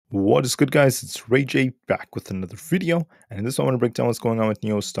What is good, guys? It's Rey-Jay back with another video, and in this one, I want to break down what's going on with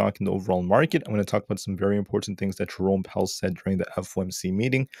NIO stock in the overall market. I'm going to talk about some very important things that Jerome Powell said during the FOMC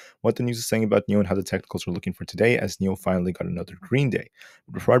meeting, what the news is saying about NIO, and how the technicals are looking for today, as NIO finally got another green day.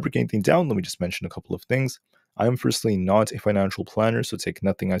 But before I break anything down, let me just mention a couple of things. I am firstly not a financial planner, so take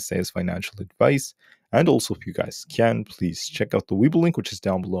nothing I say as financial advice. And also, if you guys can, please check out the Webull link, which is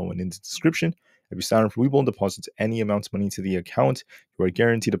down below and in the description. If you sign up for Webull and deposit any amount of money to the account, you are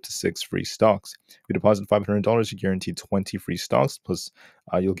guaranteed up to 6 free stocks. If you deposit $500, you're guaranteed 20 free stocks, plus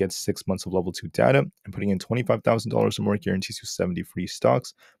you'll get 6 months of level 2 data. And putting in $25,000 or more guarantees you 70 free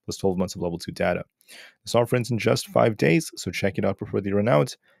stocks, plus 12 months of level 2 data. This offer ends in just 5 days, so check it out before they run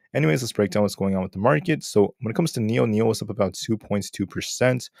out. Anyways, let's break down what's going on with the market. So when it comes to NIO is up about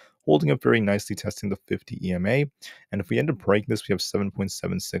 2.2%, holding up very nicely, testing the 50 EMA. And if we end up breaking this, we have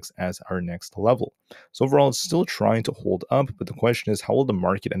 7.76 as our next level. So overall, it's still trying to hold up, but the question is, how will the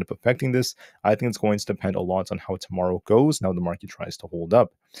market end up affecting this? I think it's going to depend a lot on how tomorrow goes, now the market tries to hold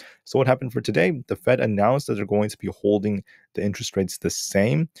up. So what happened for today? The Fed announced that they're going to be holding the interest rates the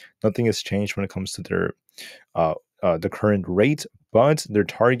same. Nothing has changed when it comes to their the current rate, but their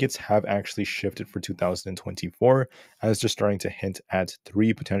targets have actually shifted for 2024, as they're starting to hint at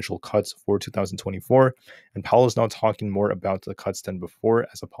 3 potential cuts for 2024. And Powell is now talking more about the cuts than before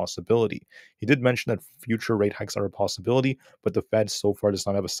as a possibility. He did mention that future rate hikes are a possibility, but the Fed so far does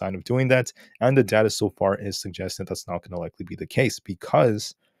not have a sign of doing that. And the data so far is suggesting that's not going to likely be the case,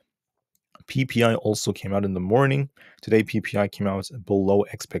 because PPI also came out in the morning. Today, PPI came out below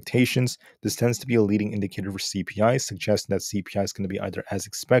expectations. This tends to be a leading indicator for CPI, suggesting that CPI is going to be either as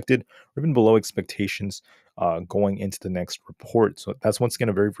expected or even below expectations going into the next report. So that's once again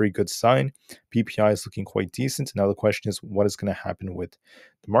a very, very good sign. PPI is looking quite decent. Now the question is, what is going to happen with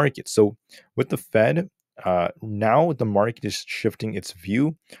the market? So with the Fed, now the market is shifting its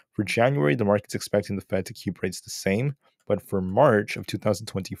view. For January, the market's expecting the Fed to keep rates the same. But for March of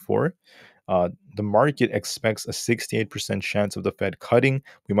 2024, the market expects a 68% chance of the Fed cutting.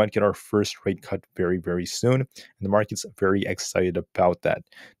 We might get our first rate cut very, very soon. And the market's very excited about that.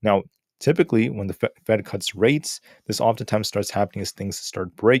 Now, typically, when the Fed cuts rates, this oftentimes starts happening as things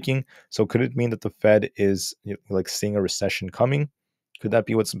start breaking. So could it mean that the Fed is like seeing a recession coming? Could that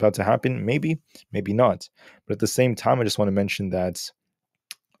be what's about to happen? Maybe, maybe not. But at the same time, I just want to mention that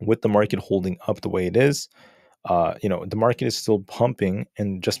with the market holding up the way it is, the market is still pumping,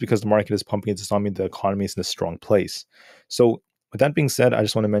 and just because the market is pumping, it does not mean the economy is in a strong place. So with that being said, I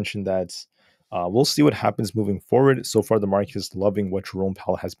just want to mention that we'll see what happens moving forward. So far, the market is loving what Jerome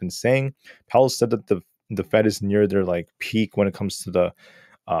Powell has been saying. Powell said that the Fed is near their peak when it comes to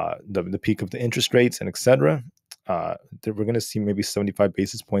the peak of the interest rates and etc. We're going to see maybe 75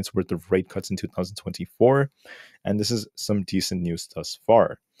 basis points worth of rate cuts in 2024. And this is some decent news thus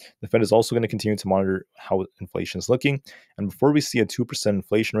far. The Fed is also going to continue to monitor how inflation is looking. And before we see a 2%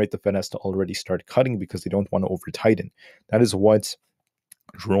 inflation rate, the Fed has to already start cutting because they don't want to over tighten. That is what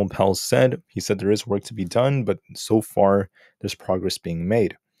Jerome Powell said. He said there is work to be done, but so far there's progress being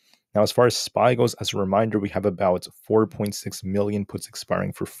made. Now, as far as SPY goes, as a reminder, we have about 4.6 million puts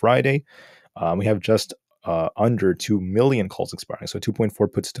expiring for Friday. We have just under 2 million calls expiring, so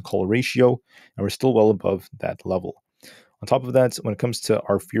 2.4 puts to call ratio, and we're still well above that level. On top of that, when it comes to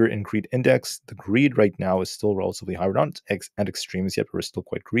our fear and greed index, the greed right now is still relatively high. We're not at extremes yet, but we're still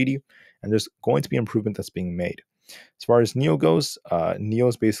quite greedy, and there's going to be improvement that's being made. As far as NIO goes, NIO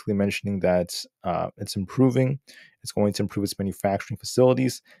is basically mentioning that it's improving. It's going to improve its manufacturing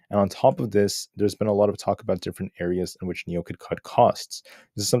facilities. And on top of this, there's been a lot of talk about different areas in which NIO could cut costs.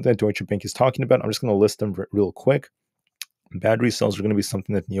 This is something that Deutsche Bank is talking about. I'm just going to list them real quick. Battery cells are going to be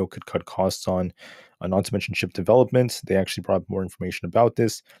something that NIO could cut costs on, not to mention chip development. They actually brought more information about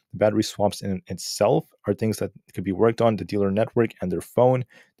this. The battery swaps in itself are things that could be worked on, the dealer network and their phone.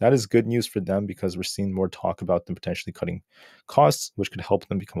 That is good news for them because we're seeing more talk about them potentially cutting costs, which could help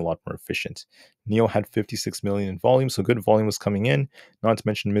them become a lot more efficient. NIO had 56 million in volume, so good volume was coming in. Not to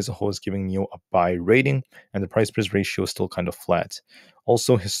mention Mizuho is giving NIO a buy rating, and the price-price ratio is still kind of flat.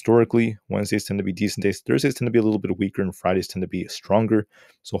 Also, historically, Wednesdays tend to be decent days. Thursdays tend to be a little bit weaker, and Fridays tend to be stronger.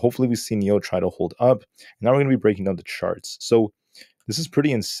 So hopefully we see NIO try to hold up. And now we're going to be breaking down the charts. So this is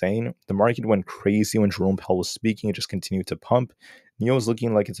pretty insane. The market went crazy when Jerome Powell was speaking. It just continued to pump. NIO is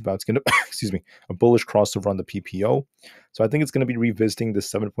looking like it's about to get a bullish crossover on the PPO. So I think it's going to be revisiting the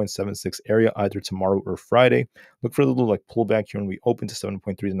 7.76 area either tomorrow or Friday. Look for a little pullback here when we open to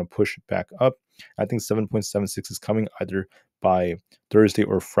 7.3 and a push back up. I think 7.76 is coming either by Thursday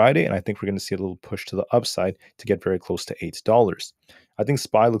or Friday, and I think we're going to see a little push to the upside to get very close to $8. I think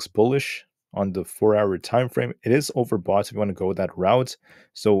SPY looks bullish. on the 4-hour time frame, it is overbought if you want to go that route.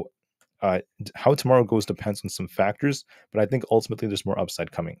 So how tomorrow goes depends on some factors, but I think ultimately there's more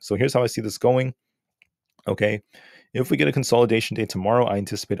upside coming. So here's how I see this going. Okay, if we get a consolidation day tomorrow, I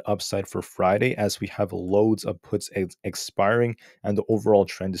anticipate upside for Friday as we have loads of puts expiring and the overall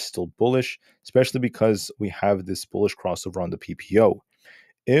trend is still bullish, especially because we have this bullish crossover on the PPO.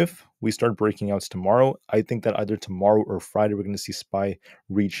 If we start breaking outs tomorrow, I think that either tomorrow or Friday, we're going to see SPY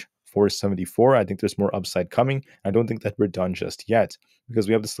reach 474. I think there's more upside coming. I don't think that we're done just yet because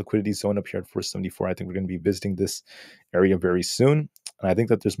we have this liquidity zone up here at 474. I think we're going to be visiting this area very soon. And I think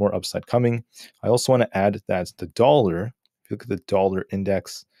that there's more upside coming. I also want to add that the dollar, if you look at the dollar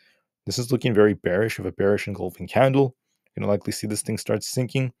index, this is looking very bearish of a bearish engulfing candle. You're going to likely see this thing start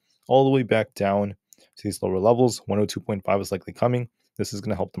sinking all the way back down to these lower levels. 102.5 is likely coming. This is going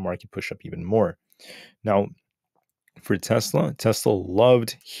to help the market push up even more. Now, for Tesla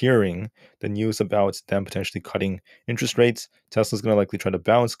loved hearing the news about them potentially cutting interest rates. Tesla's going to likely try to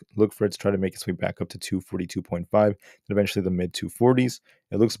bounce, look for it to try to make its way back up to 242.5, and eventually the mid 240s.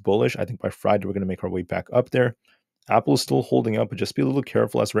 It looks bullish. I think by Friday, we're going to make our way back up there. Apple is still holding up, but just be a little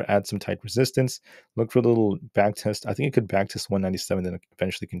careful as we're at some tight resistance. Look for a little back test. I think it could back test 197, then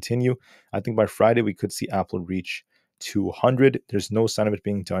eventually continue. I think by Friday, we could see Apple reach 200. There's no sign of it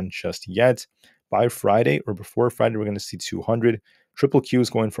being done just yet. By Friday or before Friday, we're going to see 200. Triple Q is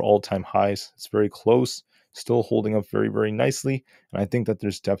going for all-time highs. It's very close, still holding up very, very nicely. And I think that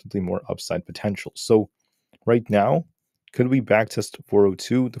there's definitely more upside potential. So right now, could we backtest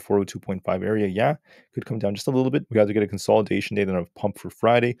 402, the 402.5 area? Yeah, could come down just a little bit. We either get a consolidation day, then a pump for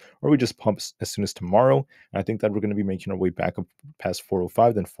Friday, or we just pump as soon as tomorrow. And I think that we're going to be making our way back up past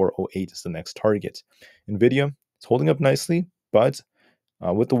 405, then 408 is the next target. NVIDIA, it's holding up nicely, but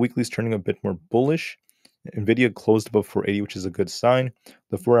with the weeklies turning a bit more bullish, NVIDIA closed above 480, which is a good sign.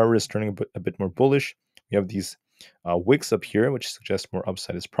 The 4-hour is turning a bit more bullish. We have these wicks up here, which suggests more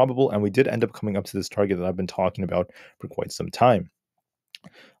upside is probable. And we did end up coming up to this target that I've been talking about for quite some time.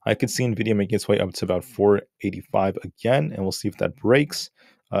 I could see NVIDIA making its way up to about 485 again, and we'll see if that breaks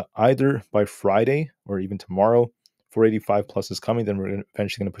either by Friday or even tomorrow. 485 plus is coming, then we're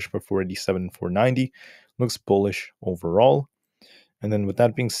eventually going to push up 487 and 490. Looks bullish overall. And then with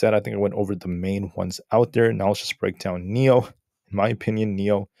that being said, I think I went over the main ones out there. Now let's just break down NIO. In my opinion,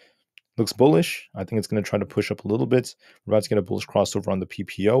 NIO looks bullish. I think it's going to try to push up a little bit. We're about to get a bullish crossover on the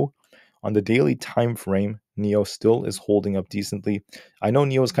PPO. On the daily time frame, NIO still is holding up decently. I know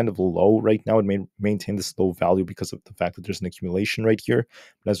NIO is kind of low right now. It may maintain this low value because of the fact that there's an accumulation right here.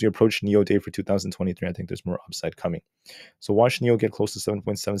 But as we approach NIO day for 2023, I think there's more upside coming. So watch NIO get close to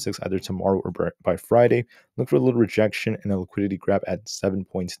 7.76 either tomorrow or by Friday. Look for a little rejection and a liquidity grab at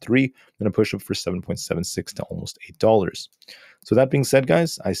 7.3, then a push up for 7.76 to almost $8. So that being said,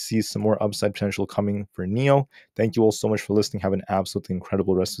 guys, I see some more upside potential coming for NIO. Thank you all so much for listening. Have an absolutely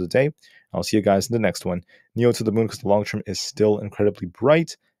incredible rest of the day. I'll see you guys in the next one. NIO to the moon because the long term is still incredibly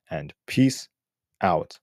bright, and peace out.